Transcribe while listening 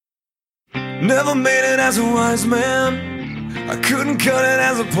Never made it as a wise man, I couldn't cut it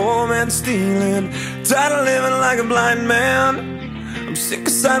as a poor man stealing. Tired of living like a blind man, I'm sick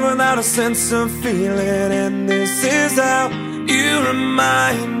aside without a sense of feeling. And this is how you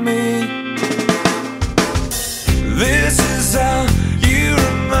remind me. This is how you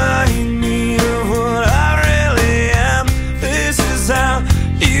remind me of what I really am. This is how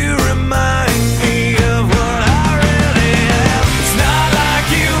you remind me of what I really am. It's not like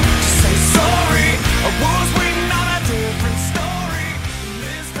you to say sorry. I was waiting on a different story.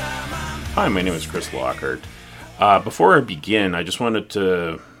 This time I'm... Hi, my name is Chris Lockhart. Before I begin, I just wanted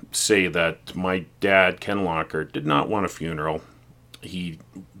to say that my dad, Ken Lockhart, did not want a funeral. He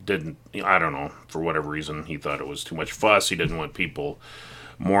didn't, I don't know, for whatever reason, he thought it was too much fuss. He didn't want people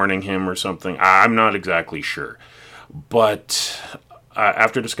mourning him or something. I'm not exactly sure. But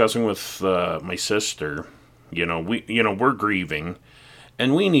after discussing with my sister, we're grieving,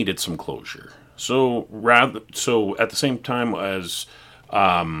 and we needed some closure. So at the same time as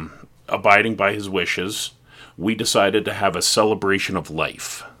abiding by his wishes, we decided to have a celebration of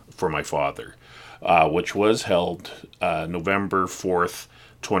life for my father, which was held November 4th,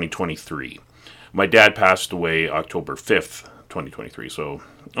 2023. My dad passed away October 5th, 2023, so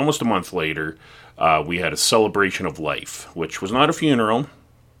almost a month later, we had a celebration of life, which was not a funeral.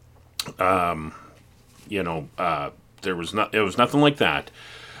 It was nothing like that.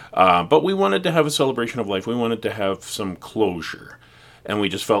 But we wanted to have a celebration of life. We wanted to have some closure, and we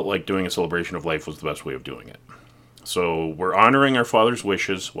just felt like doing a celebration of life was the best way of doing it. So we're honoring our father's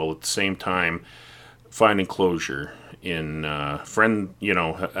wishes while at the same time finding closure in having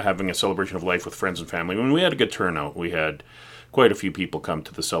a celebration of life with friends and family. When we had a good turnout, we had quite a few people come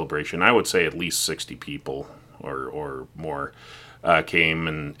to the celebration. I would say at least 60 people or more came,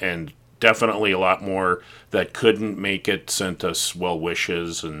 and definitely a lot more that couldn't make it sent us well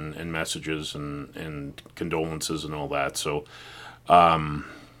wishes and messages and condolences and all that. So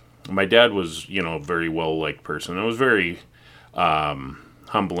my dad was, a very well-liked person. It was very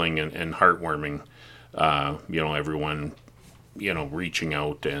humbling and heartwarming, everyone, reaching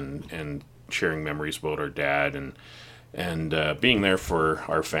out and sharing memories about our dad and being there for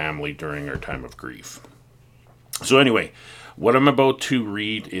our family during our time of grief. So anyway, what I'm about to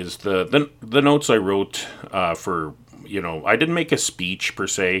read is the notes I wrote for, I didn't make a speech per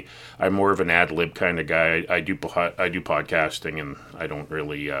se. I'm more of an ad-lib kind of guy. I do podcasting, and I don't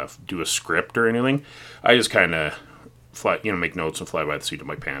really do a script or anything. I just kind of make notes and fly by the seat of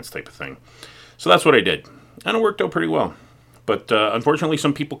my pants type of thing. So that's what I did, and it worked out pretty well. But unfortunately,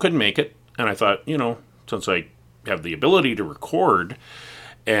 some people couldn't make it, and I thought, since I have the ability to record,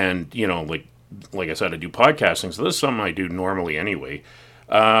 and like I said, I do podcasting, so this is something I do normally anyway.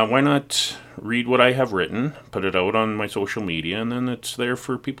 Why not read what I have written, put it out on my social media, and then it's there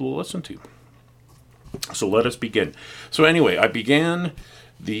for people to listen to. So let us begin. So anyway, I began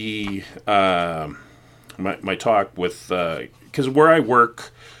the my talk with, because where I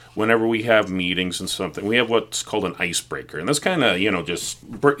work, whenever we have meetings and something, we have what's called an icebreaker. And this kind of, just,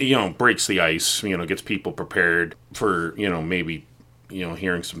 breaks the ice, gets people prepared for, maybe,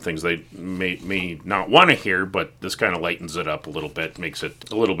 hearing some things they may not want to hear, but this kind of lightens it up a little bit, makes it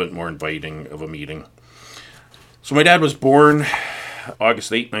a little bit more inviting of a meeting. So my dad was born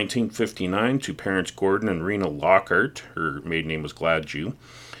August 8, 1959, to parents Gordon and Rena Lockhart. Her maiden name was Gladue.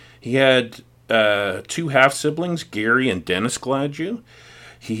 He had two half-siblings, Gary and Dennis Gladue.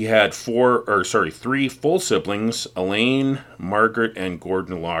 He had three full siblings, Elaine, Margaret, and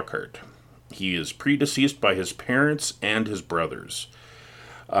Gordon Lockhart. He is predeceased by his parents and his brothers.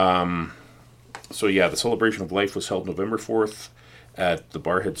 The celebration of life was held November 4th at the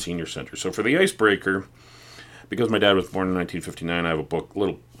Barhead Senior Center. So for the icebreaker, because my dad was born in 1959, I have a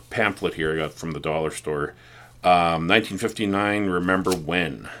little pamphlet here I got from the dollar store. 1959, remember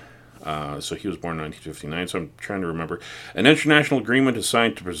when? So he was born in 1959, so I'm trying to remember. An international agreement is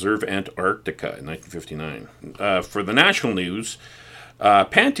signed to preserve Antarctica in 1959. For the national news,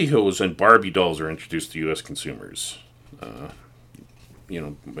 pantyhose and Barbie dolls are introduced to U.S. consumers.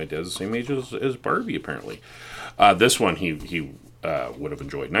 My dad's the same age as Barbie, apparently. This one he would have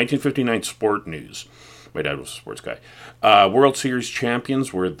enjoyed. 1959 sport news. My dad was a sports guy. World Series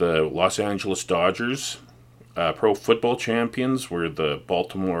champions were the Los Angeles Dodgers. Pro football champions were the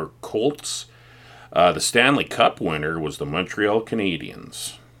Baltimore Colts. The Stanley Cup winner was the Montreal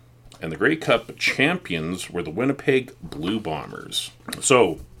Canadiens. And the Grey Cup champions were the Winnipeg Blue Bombers.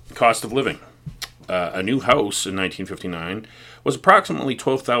 So, cost of living. A new house in 1959 was approximately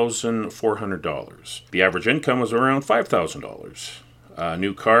 $12,400. The average income was around $5,000. A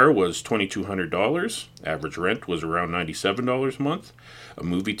new car was $2,200. Average rent was around $97 a month. A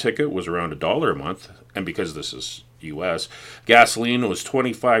movie ticket was around $1 a month. And because this is U.S., gasoline was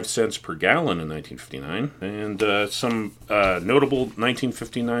 25 cents per gallon in 1959. And some notable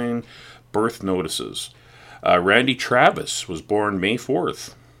 1959 birth notices. Randy Travis was born May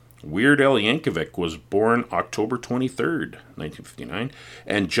 4th. Weird Al Yankovic was born October 23rd, 1959,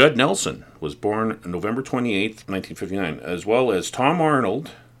 and Judd Nelson was born November 28th, 1959, as well as Tom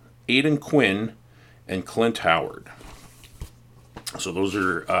Arnold, Aidan Quinn, and Clint Howard. So those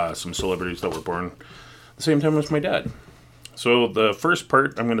are some celebrities that were born at the same time as my dad. So the first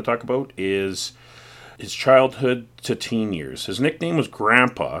part I'm going to talk about is his childhood to teen years. His nickname was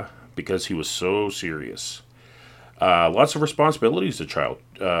Grandpa because he was so serious. Lots of responsibilities as a child.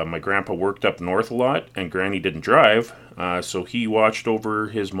 My grandpa worked up north a lot, and Granny didn't drive, so he watched over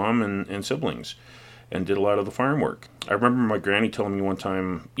his mom and siblings, and did a lot of the farm work. I remember my granny telling me one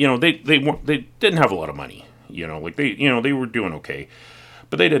time, they didn't have a lot of money, they were doing okay,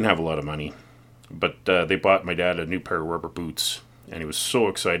 but they didn't have a lot of money. But they bought my dad a new pair of rubber boots, and he was so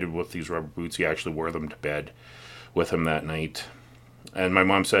excited with these rubber boots, he actually wore them to bed with him that night. And my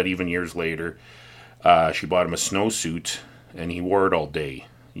mom said even years later, she bought him a snowsuit, and he wore it all day.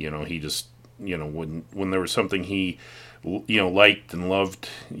 He just, when there was something he, liked and loved,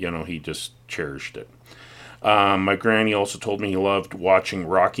 he just cherished it. My granny also told me he loved watching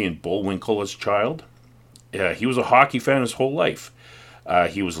Rocky and Bullwinkle as a child. He was a hockey fan his whole life.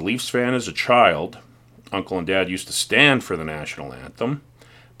 He was a Leafs fan as a child. Uncle and Dad used to stand for the national anthem.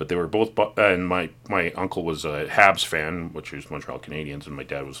 But they were both, and my uncle was a Habs fan, which is Montreal Canadiens, and my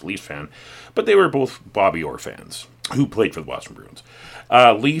dad was a Leafs fan. But they were both Bobby Orr fans, who played for the Boston Bruins.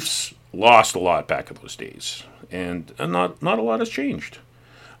 Leafs lost a lot back in those days, and not a lot has changed.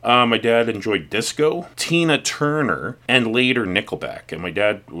 My dad enjoyed disco, Tina Turner, and later Nickelback. And my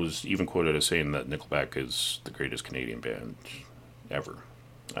dad was even quoted as saying that Nickelback is the greatest Canadian band ever.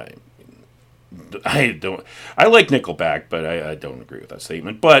 I like Nickelback, but I don't agree with that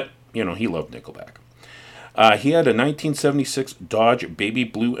statement. But, he loved Nickelback. He had a 1976 Dodge Baby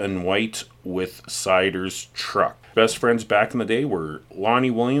Blue and White with Siders truck. Best friends back in the day were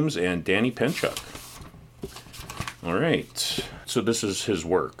Lonnie Williams and Danny Penchuk. All right. So this is his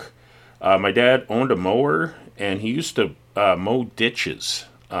work. My dad owned a mower, and he used to mow ditches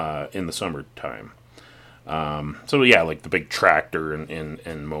in the summertime. So yeah, like the big tractor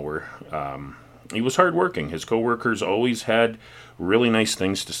and mower. He was hardworking. His coworkers always had really nice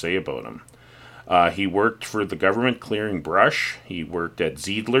things to say about him. He worked for the government clearing brush. He worked at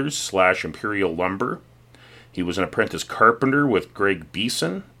Ziedler's / Imperial Lumber. He was an apprentice carpenter with Greg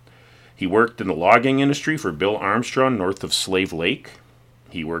Beeson. He worked in the logging industry for Bill Armstrong north of Slave Lake.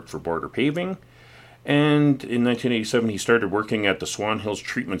 He worked for Border Paving. And in 1987, he started working at the Swan Hills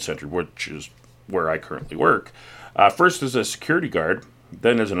Treatment Center, which is where I currently work. First as a security guard,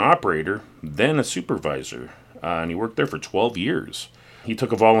 then as an operator, then a supervisor. And he worked there for 12 years. He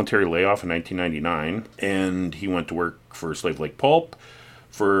took a voluntary layoff in 1999, and he went to work for Slave Lake Pulp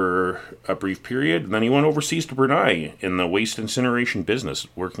for a brief period. And then he went overseas to Brunei in the waste incineration business,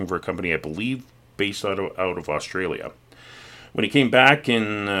 working for a company, I believe, based out of Australia. When he came back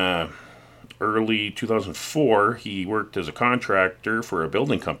in early 2004, he worked as a contractor for a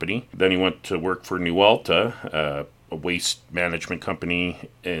building company. Then he went to work for Nualta, a waste management company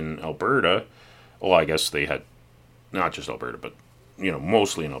in Alberta. Well, I guess they had not just Alberta, but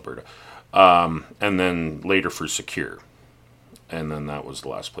mostly in Alberta. And then later for Secure. And then that was the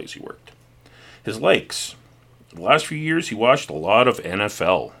last place he worked. His likes. The last few years, he watched a lot of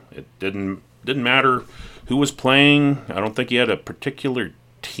NFL. It didn't matter who was playing. I don't think he had a particular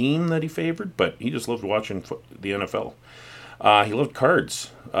team that he favored, but he just loved watching the NFL. He loved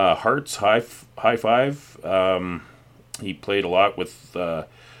cards. Hearts, high five. He played a lot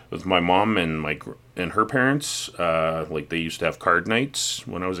with my mom and her parents. Like they used to have card nights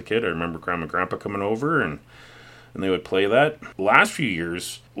when I was a kid. I remember Grandma and Grandpa coming over and they would play that. The last few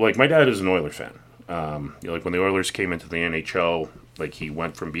years, like my dad is an Oilers fan. Like when the Oilers came into the NHL, like he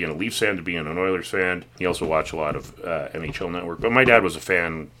went from being a Leafs fan to being an Oilers fan. He also watched a lot of NHL Network. But my dad was a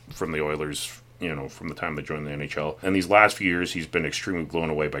fan from the Oilers, from the time they joined the NHL. And these last few years, he's been extremely blown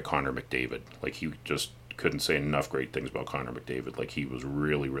away by Connor McDavid. Like he just couldn't say enough great things about Connor McDavid. Like he was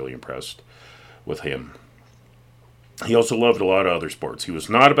really, really impressed with him. He also loved a lot of other sports. He was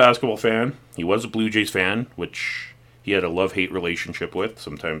not a basketball fan. He was a Blue Jays fan, which he had a love-hate relationship with.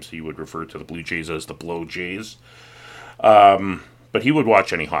 Sometimes he would refer to the Blue Jays as the Blow Jays. But he would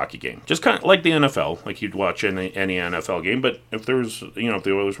watch any hockey game, just kind of like the NFL. Like he'd watch any NFL game. But if there was, if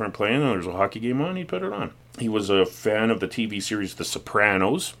the Oilers weren't playing and there was a hockey game on, he'd put it on. He was a fan of the TV series The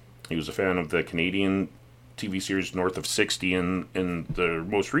Sopranos. He was a fan of the Canadian TV series North of 60, and in the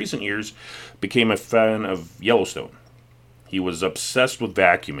most recent years, became a fan of Yellowstone. He was obsessed with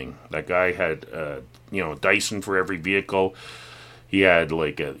vacuuming. That guy had, Dyson for every vehicle. He had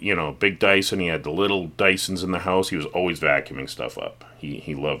like a, big Dyson. He had the little Dysons in the house. He was always vacuuming stuff up.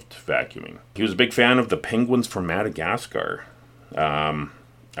 He loved vacuuming. He was a big fan of the penguins from Madagascar. I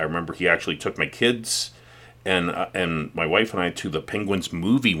remember he actually took my kids and my wife and I to the Penguins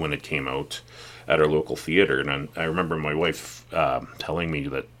movie when it came out at our local theater. And I remember my wife telling me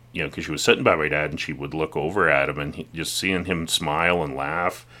that, because she was sitting by my dad and she would look over at him and just seeing him smile and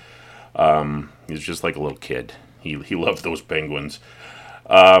laugh. He was just like a little kid. He loved those penguins.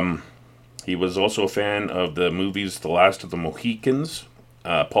 He was also a fan of the movies The Last of the Mohicans,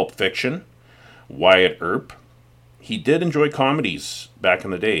 Pulp Fiction, Wyatt Earp. He did enjoy comedies back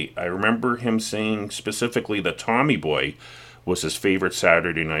in the day. I remember him saying specifically that Tommy Boy was his favorite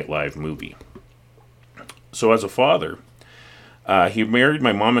Saturday Night Live movie. So as a father, he married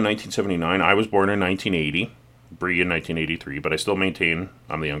my mom in 1979. I was born in 1980. Bree in 1983, but I still maintain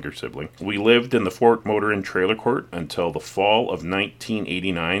I'm the younger sibling. We lived in the Fort Motor Inn trailer court until the fall of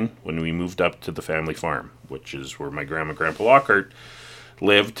 1989 when we moved up to the family farm, which is where my grandma and grandpa Lockhart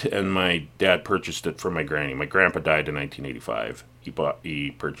lived, and my dad purchased it from my granny. My grandpa died in 1985.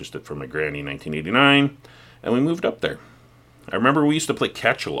 He purchased it from my granny in 1989, and we moved up there. I remember we used to play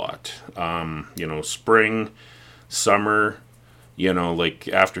catch a lot. Spring, summer, like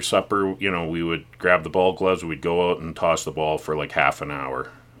after supper, we would grab the ball gloves, we'd go out and toss the ball for like half an hour,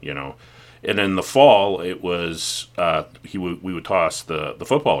 And in the fall, it was, we would toss the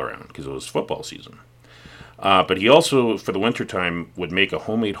football around because it was football season. But he also, for the wintertime, would make a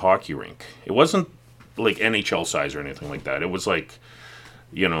homemade hockey rink. It wasn't like NHL size or anything like that. It was like,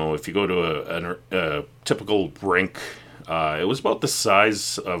 if you go to a typical rink, it was about the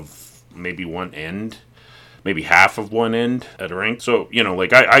size of maybe one end, maybe half of one end at a rink. So,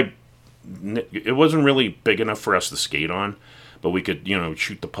 it wasn't really big enough for us to skate on, but we could,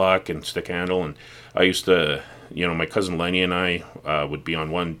 shoot the puck and stick handle. And I used to, my cousin Lenny and I would be on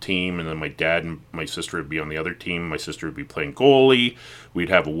one team, and then my dad and my sister would be on the other team. My sister would be playing goalie. We'd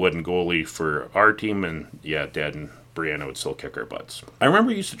have a wooden goalie for our team, and Dad and Brianna would still kick our butts. I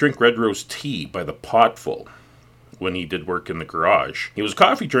remember he used to drink Red Rose tea by the potful when he did work in the garage. He was a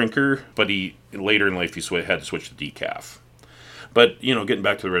coffee drinker, but later in life he had to switch to decaf. But, getting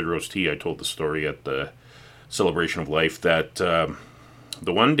back to the Red Rose tea, I told the story at the Celebration of Life that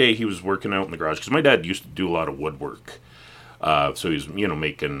the one day he was working out in the garage, because my dad used to do a lot of woodwork. So he was,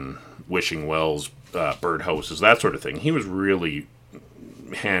 making wishing wells, birdhouses, that sort of thing. He was really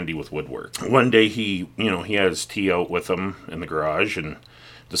handy with woodwork. One day he had his tea out with him in the garage and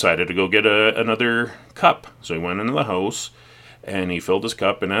decided to go get another cup. So he went into the house and he filled his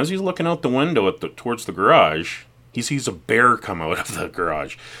cup, and as he's looking out the window towards the garage, he sees a bear come out of the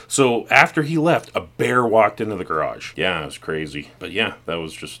garage. So after he left, a bear walked into the garage. Yeah, it was crazy. But yeah, that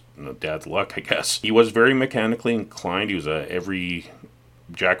was just Dad's luck, I guess. He was very mechanically inclined. He was every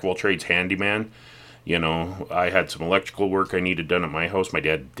jack of all trades handyman. I had some electrical work I needed done at my house. My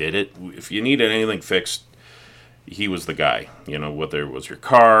dad did it. If you needed anything fixed, he was the guy, whether it was your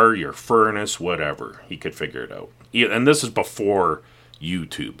car, your furnace, whatever. He could figure it out. And this is before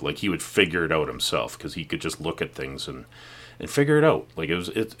YouTube. Like, he would figure it out himself because he could just look at things and figure it out. Like,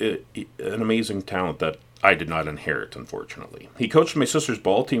 it's an amazing talent that I did not inherit, unfortunately. He coached my sister's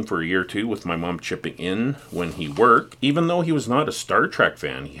ball team for a year or two with my mom chipping in when he worked. Even though he was not a Star Trek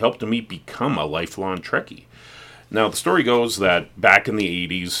fan, he helped me become a lifelong Trekkie. Now, the story goes that back in the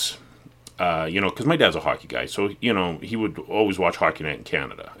 80s, because my dad's a hockey guy, so, he would always watch Hockey Night in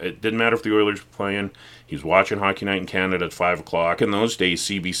Canada. It didn't matter if the Oilers were playing. He was watching Hockey Night in Canada at 5 o'clock. In those days,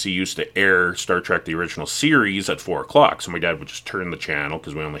 CBC used to air Star Trek, the original series, at 4 o'clock. So my dad would just turn the channel,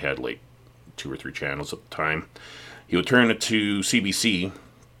 because we only had, 2 or 3 channels at the time. He would turn it to CBC.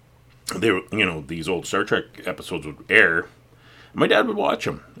 They were, these old Star Trek episodes would air. My dad would watch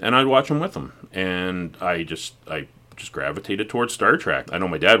them, and I'd watch them with him. And I just gravitated towards Star Trek. I know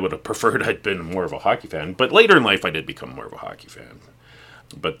my dad would have preferred I'd been more of a hockey fan, but later in life I did become more of a hockey fan.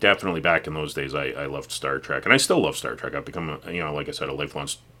 But definitely back in those days I loved Star Trek, and I still love Star Trek. I've become, like I said, a lifelong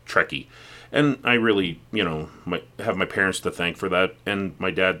Trekkie. And I really, have my parents to thank for that. And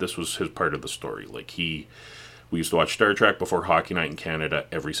my dad, this was his part of the story. We used to watch Star Trek before Hockey Night in Canada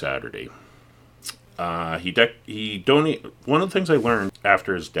every Saturday. He donated. One of the things I learned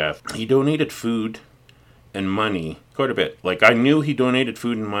after his death, he donated food and money quite a bit. Like, I knew he donated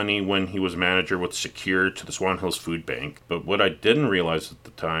food and money when he was manager with Secure to the Swan Hills Food Bank. But what I didn't realize at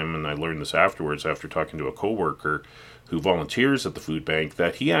the time, and I learned this afterwards after talking to a coworker who volunteers at the food bank,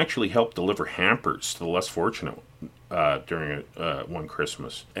 that he actually helped deliver hampers to the less fortunate during one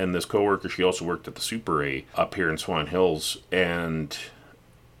Christmas. And this coworker, she also worked at the Super A up here in Swan Hills, and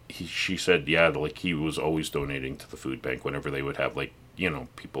she said, yeah, like, he was always donating to the food bank whenever they would have, like,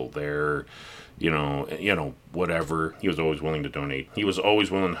 people there, whatever. He was always willing to donate. He was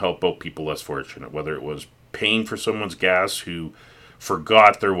always willing to help out people less fortunate, whether it was paying for someone's gas who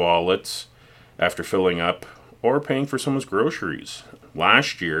forgot their wallets after filling up, or paying for someone's groceries.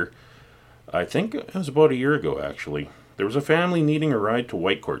 Last year, I think it was about a year ago actually, there was a family needing a ride to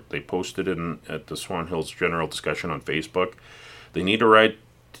Whitecourt. They posted at the Swan Hills General Discussion on Facebook. They need a ride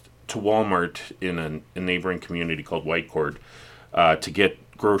to Walmart in a neighboring community called Whitecourt to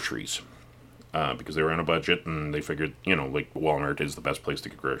get groceries. Because they were on a budget and they figured, like, Walmart is the best place to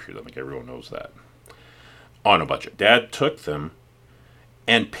get groceries. I think everyone knows that. On a budget. Dad took them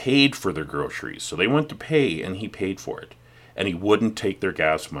and paid for their groceries. So they went to pay and he paid for it. And he wouldn't take their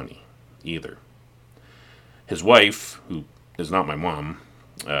gas money either. His wife, who is not my mom,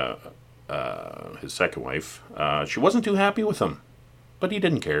 his second wife, she wasn't too happy with him. But he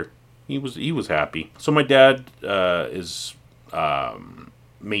didn't care. He was happy. So my dad is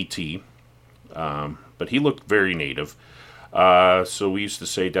Métis, but he looked very native. So we used to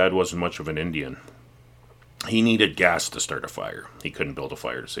say Dad wasn't much of an Indian. He needed gas to start a fire. He couldn't build a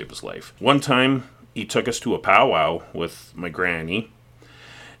fire to save his life. One time, he took us to a powwow with my granny,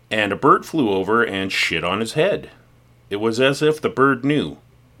 and a bird flew over and shit on his head. It was as if the bird knew,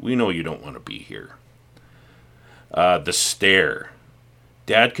 we know you don't want to be here. The stare.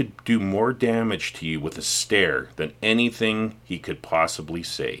 Dad could do more damage to you with a stare than anything he could possibly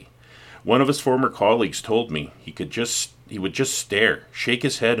say. One of his former colleagues told me he would just stare, shake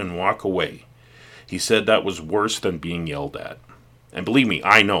his head, and walk away. He said that was worse than being yelled at. And believe me,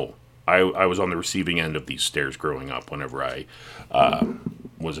 I know. I was on the receiving end of these stares growing up whenever I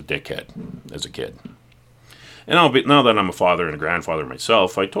was a dickhead as a kid. And now that I'm a father and a grandfather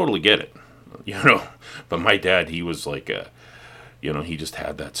myself, I totally get it. But my dad, he was like he just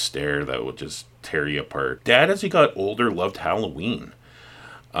had that stare that would just tear you apart. Dad, as he got older, loved Halloween.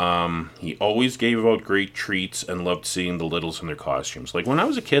 He always gave out great treats and loved seeing the littles in their costumes. Like, when I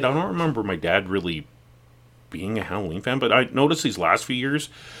was a kid, I don't remember my dad really being a Halloween fan, but I noticed these last few years,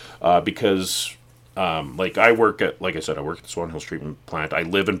 because, I work at the Swan Hills treatment plant. I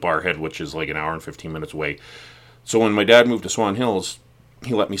live in Barhead, which is like an hour and 15 minutes away. So when my dad moved to Swan Hills,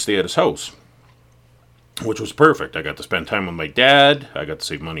 he let me stay at his house, which was perfect. I got to spend time with my dad. I got to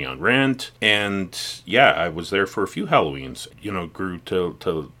save money on rent. And yeah, I was there for a few Halloweens. Grew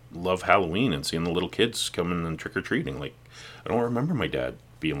to love Halloween and seeing the little kids coming and trick-or-treating. Like, I don't remember my dad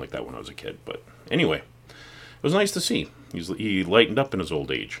being like that when I was a kid. But anyway, it was nice to see. He lightened up in his old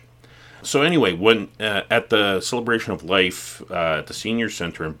age. So anyway, when at the Celebration of Life at the Senior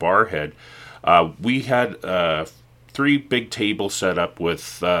Center in Barhead, we had 3 big tables set up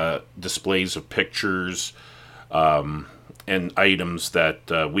with displays of pictures and items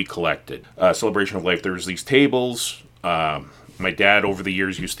that we collected. Celebration of Life, there was these tables. My dad, over the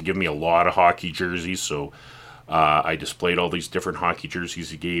years, used to give me a lot of hockey jerseys, so I displayed all these different hockey jerseys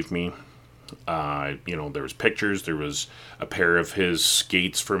he gave me. There was pictures. There was a pair of his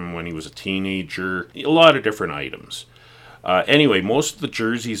skates from when he was a teenager. A lot of different items. Anyway, most of the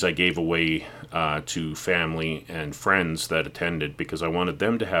jerseys I gave away to family and friends that attended because I wanted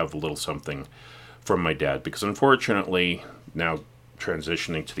them to have a little something from my dad. Because unfortunately, now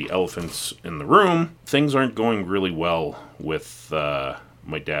transitioning to the elephants in the room, things aren't going really well with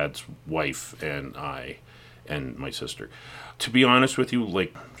my dad's wife and I and my sister. To be honest with you,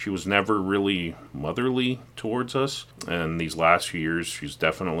 she was never really motherly towards us. And these last few years, she's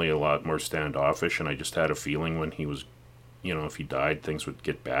definitely a lot more standoffish. And I just had a feeling when he was, if he died, things would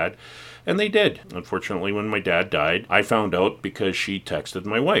get bad. And they did. Unfortunately, when my dad died, I found out because she texted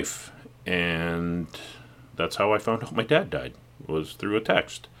my wife. And that's how I found out my dad died, was through a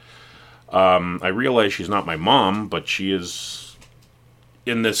text. I realize she's not my mom, but she is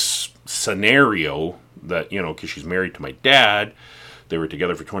in this scenario that, because she's married to my dad. They were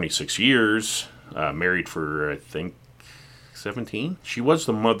together for 26 years, married for, I think, 17. She was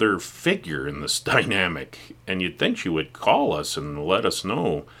the mother figure in this dynamic, and you'd think she would call us and let us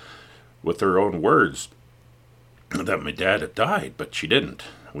know with her own words that my dad had died, but she didn't.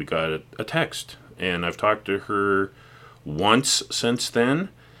 We got a text, and I've talked to her once since then,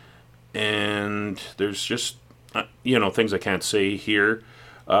 and there's just, things I can't say here.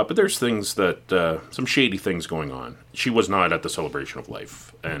 But there's things that, some shady things going on. She was not at the celebration of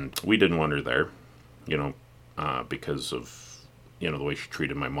life, and we didn't want her there, you know, because of, the way she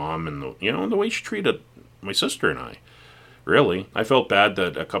treated my mom and, the way she treated my sister and I. Really. I felt bad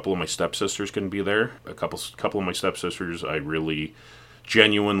that a couple of my stepsisters couldn't be there. A couple of my stepsisters I really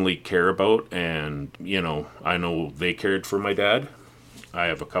genuinely care about, and, I know they cared for my dad. I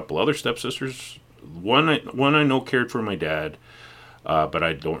have a couple other stepsisters. One I know cared for my dad, but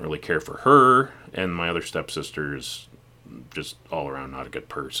I don't really care for her, and my other stepsister is just all around not a good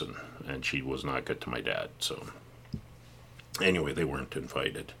person, and she was not good to my dad, so anyway, they weren't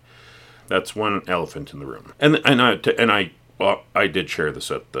invited. That's one elephant in the room. I did share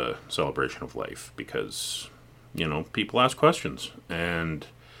this at the celebration of life because, people ask questions, and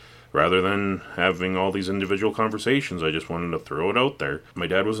rather than having all these individual conversations, I just wanted to throw it out there. My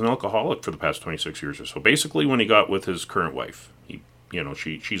dad was an alcoholic for the past 26 years or so. Basically, when he got with his current wife,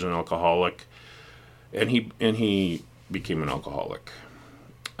 she's an alcoholic, and he became an alcoholic.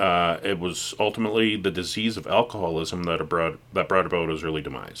 It was ultimately the disease of alcoholism that brought about his early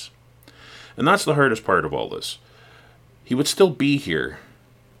demise. And that's the hardest part of all this. He would still be here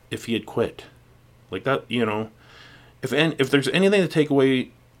if he had quit. Like that, if there's anything to take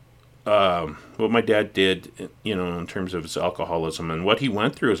away what my dad did, in terms of his alcoholism and what he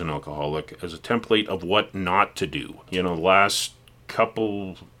went through as an alcoholic, as a template of what not to do. Last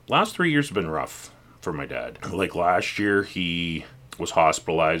 3 years have been rough for my dad. Like last year, he was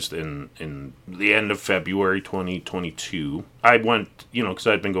hospitalized in the end of February 2022. I went, because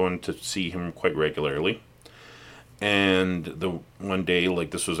I'd been going to see him quite regularly. And the one day,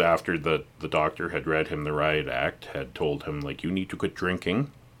 this was after the doctor had read him the Riot Act, had told him, you need to quit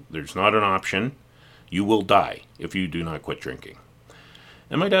drinking. There's not an option. You will die if you do not quit drinking.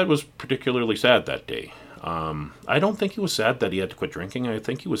 And my dad was particularly sad that day. I don't think he was sad that he had to quit drinking. I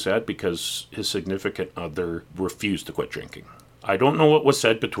think he was sad because his significant other refused to quit drinking. I don't know what was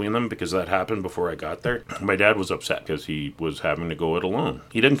said between them because that happened before I got there. My dad was upset because he was having to go it alone.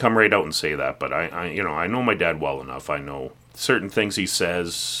 He didn't come right out and say that, but I know my dad well enough. I know certain things he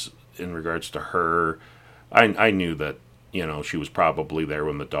says in regards to her. I knew that, she was probably there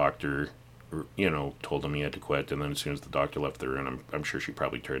when the doctor, told him he had to quit. And then as soon as the doctor left the room, I'm sure she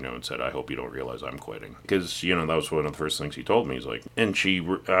probably turned to him and said, I hope you don't realize I'm quitting. Because, that was one of the first things he told me. He's like, and she,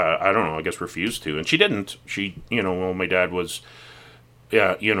 I don't know, I guess refused to. And she didn't. She, while my dad was,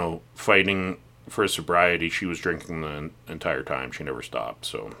 fighting for his sobriety, she was drinking the entire time. She never stopped.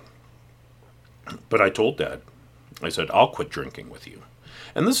 So, but I told Dad, I said, I'll quit drinking with you.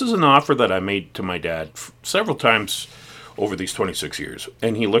 And this is an offer that I made to my dad several times over these 26 years.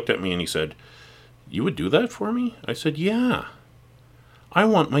 And he looked at me and he said, you would do that for me? I said, yeah. I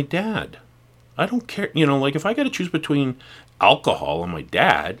want my dad. I don't care. If I got to choose between alcohol and my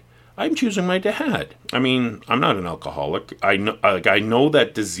dad, I'm choosing my dad. I mean, I'm not an alcoholic. I know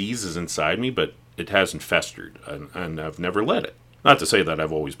that disease is inside me, but it hasn't festered, and I've never let it. Not to say that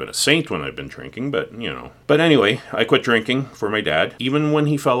I've always been a saint when I've been drinking, but, But anyway, I quit drinking for my dad, even when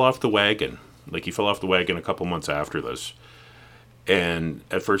he fell off the wagon. He fell off the wagon a couple months after this. And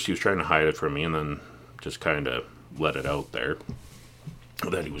at first he was trying to hide it from me, and then just kind of let it out there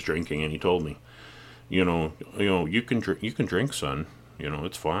that he was drinking. And he told me, you can drink, son.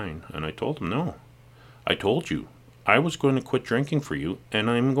 It's fine. And I told him, no. I told you I was going to quit drinking for you, and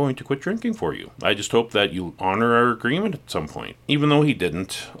I'm going to quit drinking for you. I just hope that you honor our agreement at some point. Even though he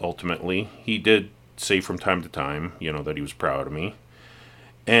didn't, ultimately, he did say from time to time, that he was proud of me.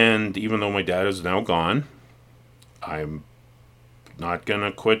 And even though my dad is now gone, I'm not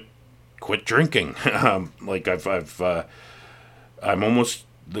gonna quit drinking. I'm almost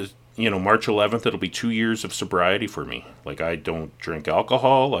March 11th. It'll be 2 years of sobriety for me. I don't drink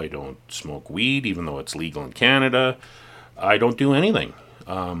alcohol. I don't smoke weed, even though it's legal in Canada. I don't do anything.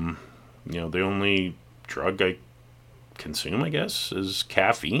 The only drug I consume, I guess, is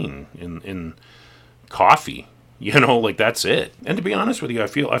caffeine in coffee. That's it. And to be honest with you, I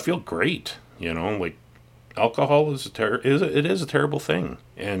feel great. Alcohol is a terrible thing.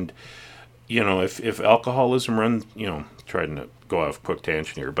 And if alcoholism runs, trying to go off a quick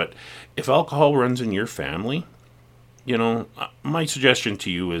tangent here, but if alcohol runs in your family, my suggestion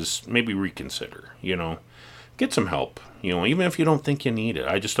to you is maybe reconsider. Get some help. Even if you don't think you need it.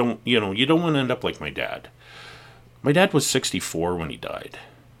 I just don't. You don't want to end up like my dad. My dad was 64 when he died.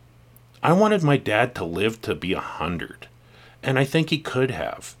 I wanted my dad to live to be 100, and I think he could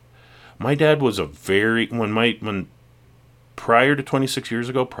have. My dad was when prior to 26 years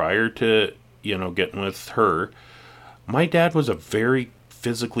ago, prior to, getting with her, my dad was a very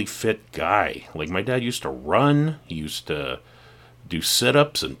physically fit guy. My dad used to run. He used to do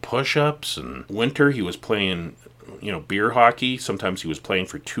sit-ups and push-ups. And winter, he was playing, beer hockey. Sometimes he was playing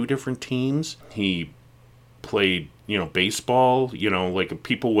for 2 different teams. He played, baseball. Like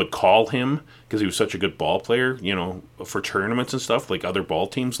people would call him because he was such a good ball player, for tournaments and stuff, like other ball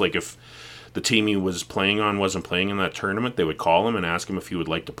teams. Like if the team he was playing on wasn't playing in that tournament, they would call him and ask him if he would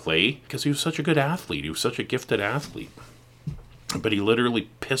like to play because he was such a good athlete. He was such a gifted athlete. But he literally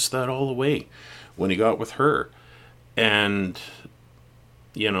pissed that all away when he got with her. And,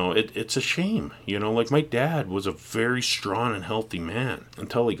 it's a shame. Like my dad was a very strong and healthy man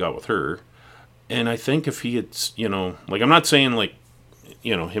until he got with her. And I think if he had, like I'm not saying like,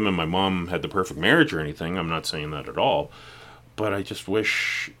 him and my mom had the perfect marriage or anything. I'm not saying that at all. But I just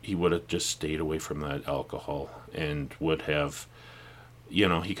wish he would have just stayed away from that alcohol and would have, he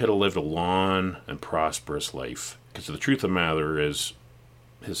could have lived a long and prosperous life. Because the truth of the matter is,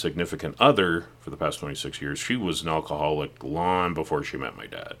 his significant other for the past 26 years, she was an alcoholic long before she met my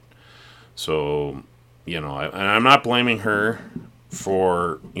dad. So, and I'm not blaming her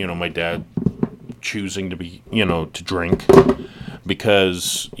for, my dad choosing to be, to drink,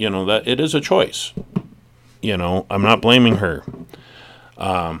 because, that it is a choice. I'm not blaming her.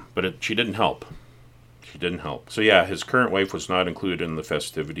 But she didn't help. She didn't help. So yeah, his current wife was not included in the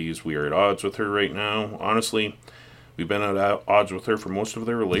festivities. We are at odds with her right now. Honestly, we've been at odds with her for most of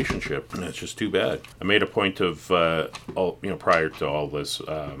their relationship, and it's just too bad. I made a point of, prior to all this,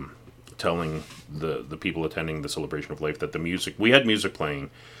 telling the people attending the celebration of life that we had music playing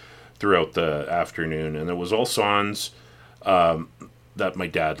throughout the afternoon, and it was all songs that my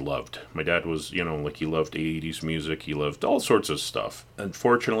dad loved. My dad was, he loved 80s music. He loved all sorts of stuff.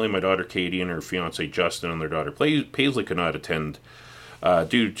 Unfortunately, my daughter Katie and her fiance Justin and their daughter Paisley could not attend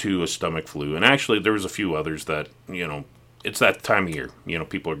due to a stomach flu. And actually, there was a few others that, it's that time of year.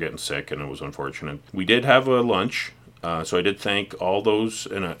 People are getting sick, and it was unfortunate. We did have a lunch, so I did thank all those.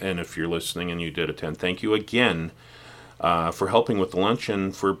 And if you're listening and you did attend, thank you again for helping with the lunch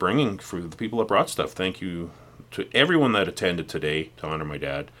and for the people that brought stuff. Thank you to everyone that attended today to honor my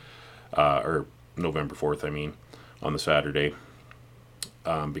dad, or November 4th, on the Saturday,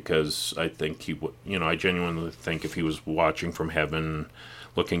 because I think I genuinely think if he was watching from heaven,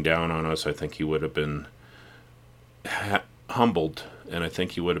 looking down on us, I think he would have been humbled, and I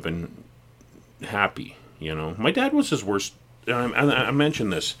think he would have been happy. My dad was his worst, I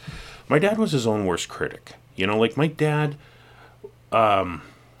mentioned this, my dad was his own worst critic. Like my dad,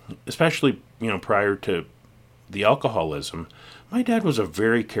 especially, prior to the alcoholism, my dad was a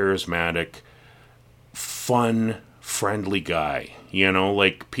very charismatic, fun, friendly guy.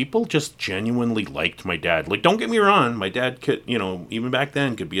 Like people just genuinely liked my dad. Like, don't get me wrong, my dad could, even back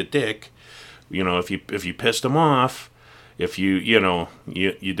then could be a dick. If you pissed him off, if you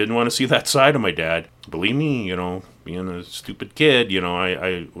didn't want to see that side of my dad, believe me, being a stupid kid,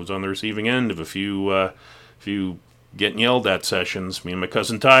 I was on the receiving end of a few getting yelled at sessions, me and my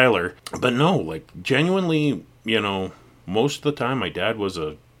cousin Tyler. But no, like genuinely, most of the time my dad was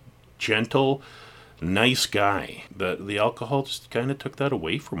a gentle, nice guy. The alcohol just kind of took that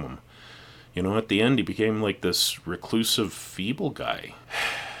away from him. At the end he became like this reclusive, feeble guy.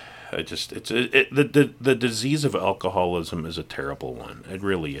 The disease of alcoholism is a terrible one. It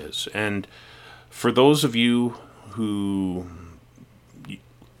really is. And for those of you who,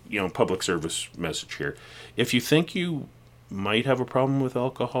 public service message here, if you think you might have a problem with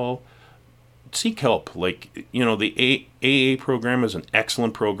alcohol, seek help. Like, the AA program is an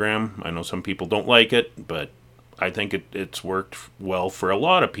excellent program. I know some people don't like it, but I think it's worked well for a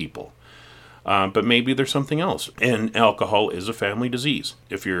lot of people. But maybe there's something else. And alcohol is a family disease.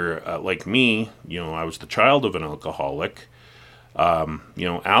 If you're like me, I was the child of an alcoholic.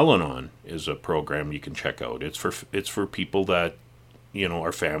 Al-Anon is a program you can check out. It's for people that,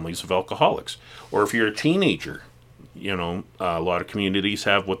 are families of alcoholics. Or if you're a teenager, a lot of communities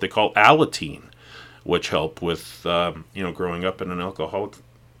have what they call Alateen, which help with, growing up in an alcoholic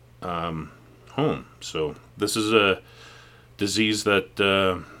home. So this is a disease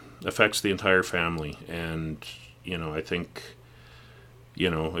that affects the entire family. And, I think,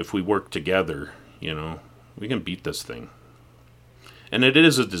 if we work together, we can beat this thing. And it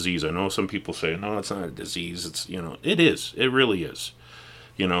is a disease. I know some people say, no, it's not a disease. It's, it is. It really is.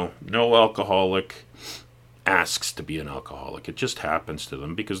 No alcoholic asks to be an alcoholic. It just happens to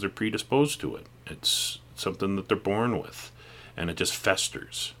them because they're predisposed to it. It's something that they're born with. And it just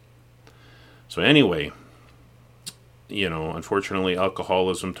festers. So anyway, unfortunately,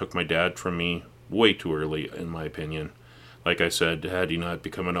 alcoholism took my dad from me way too early, in my opinion. Like I said, had he not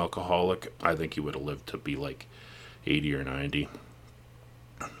become an alcoholic, I think he would have lived to be like 80 or 90.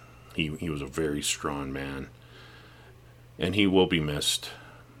 He was a very strong man. and he will be missed.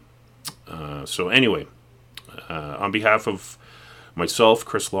 So anyway, on behalf of myself,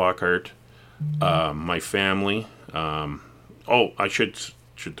 Chris Lockhart, my family, I should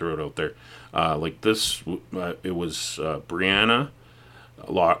throw it out there. Like this, it was Brianna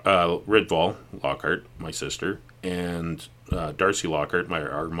Ridval Lockhart, my sister, and Darcy Lockhart,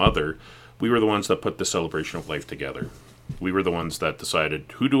 our mother. We were the ones that put the celebration of life together. We were the ones that decided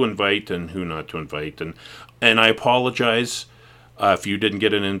who to invite and who not to invite. And I apologize if you didn't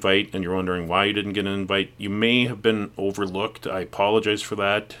get an invite and you're wondering why you didn't get an invite. You may have been overlooked. I apologize for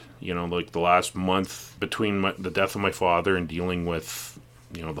that. Like the last month between the death of my father and dealing with,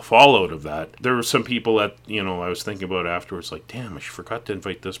 the fallout of that, there were some people that, I was thinking about afterwards, like, damn, I forgot to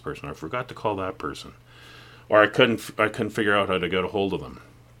invite this person, or I forgot to call that person, or I couldn't figure out how to get a hold of them.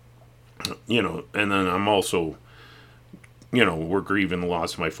 And then I'm also, we're grieving the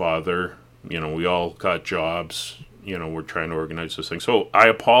loss of my father. We all got jobs. We're trying to organize this thing. So I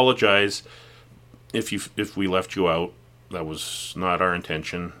apologize if we left you out. That was not our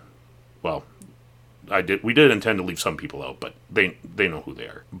intention. Well, we did intend to leave some people out, but they know who they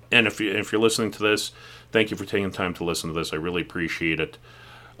are. And if you're listening to this, thank you for taking time to listen to this. I really appreciate it.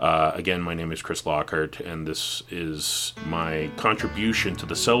 Again, my name is Chris Lockhart, and this is my contribution to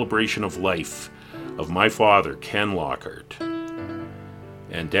the celebration of life of my father, Ken Lockhart.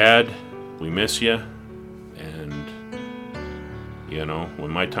 And Dad, we miss you. And,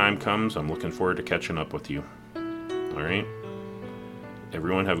 when my time comes, I'm looking forward to catching up with you. All right?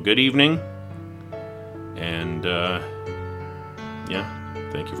 Everyone have a good evening. And,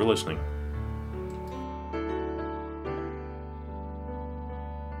 thank you for listening.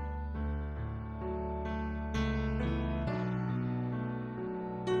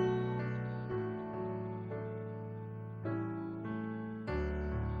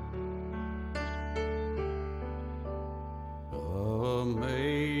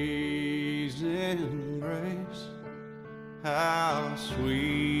 Amazing grace, how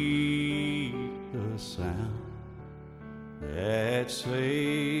sweet the sound that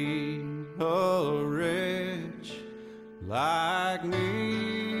saved a wretch like me.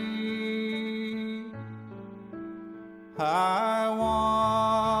 I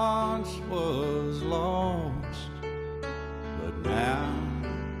once was lost, but now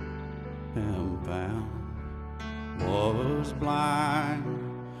am found. Was blind,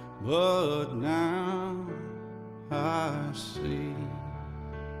 but now I see.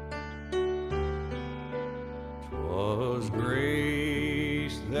 'Twas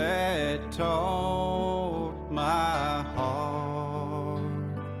grace that taught my heart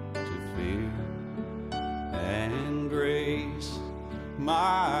to fear, and grace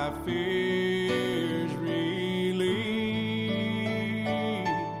my fears relieved.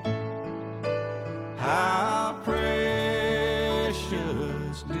 How precious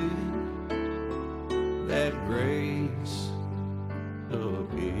did that grace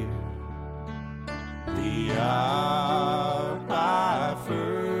appear the hour I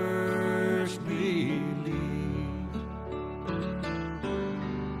first believed.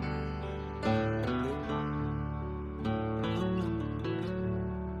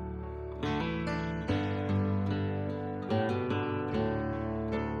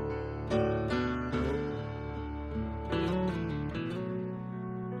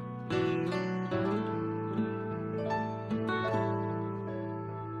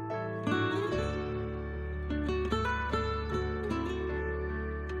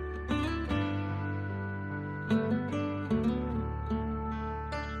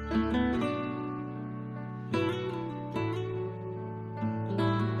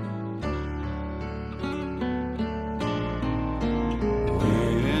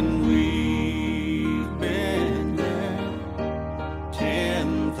 When we've been there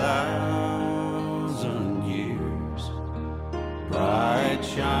 10,000 years, bright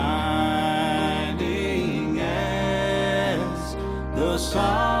shining as the sun,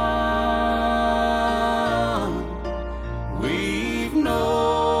 we've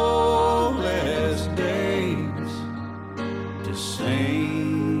no less days to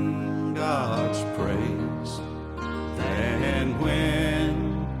sing God's praise than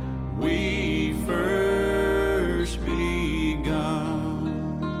when we first begun.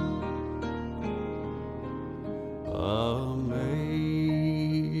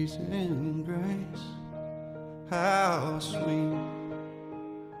 Amazing grace, how sweet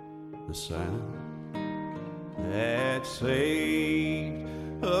the sound that saved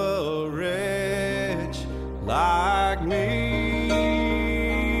us.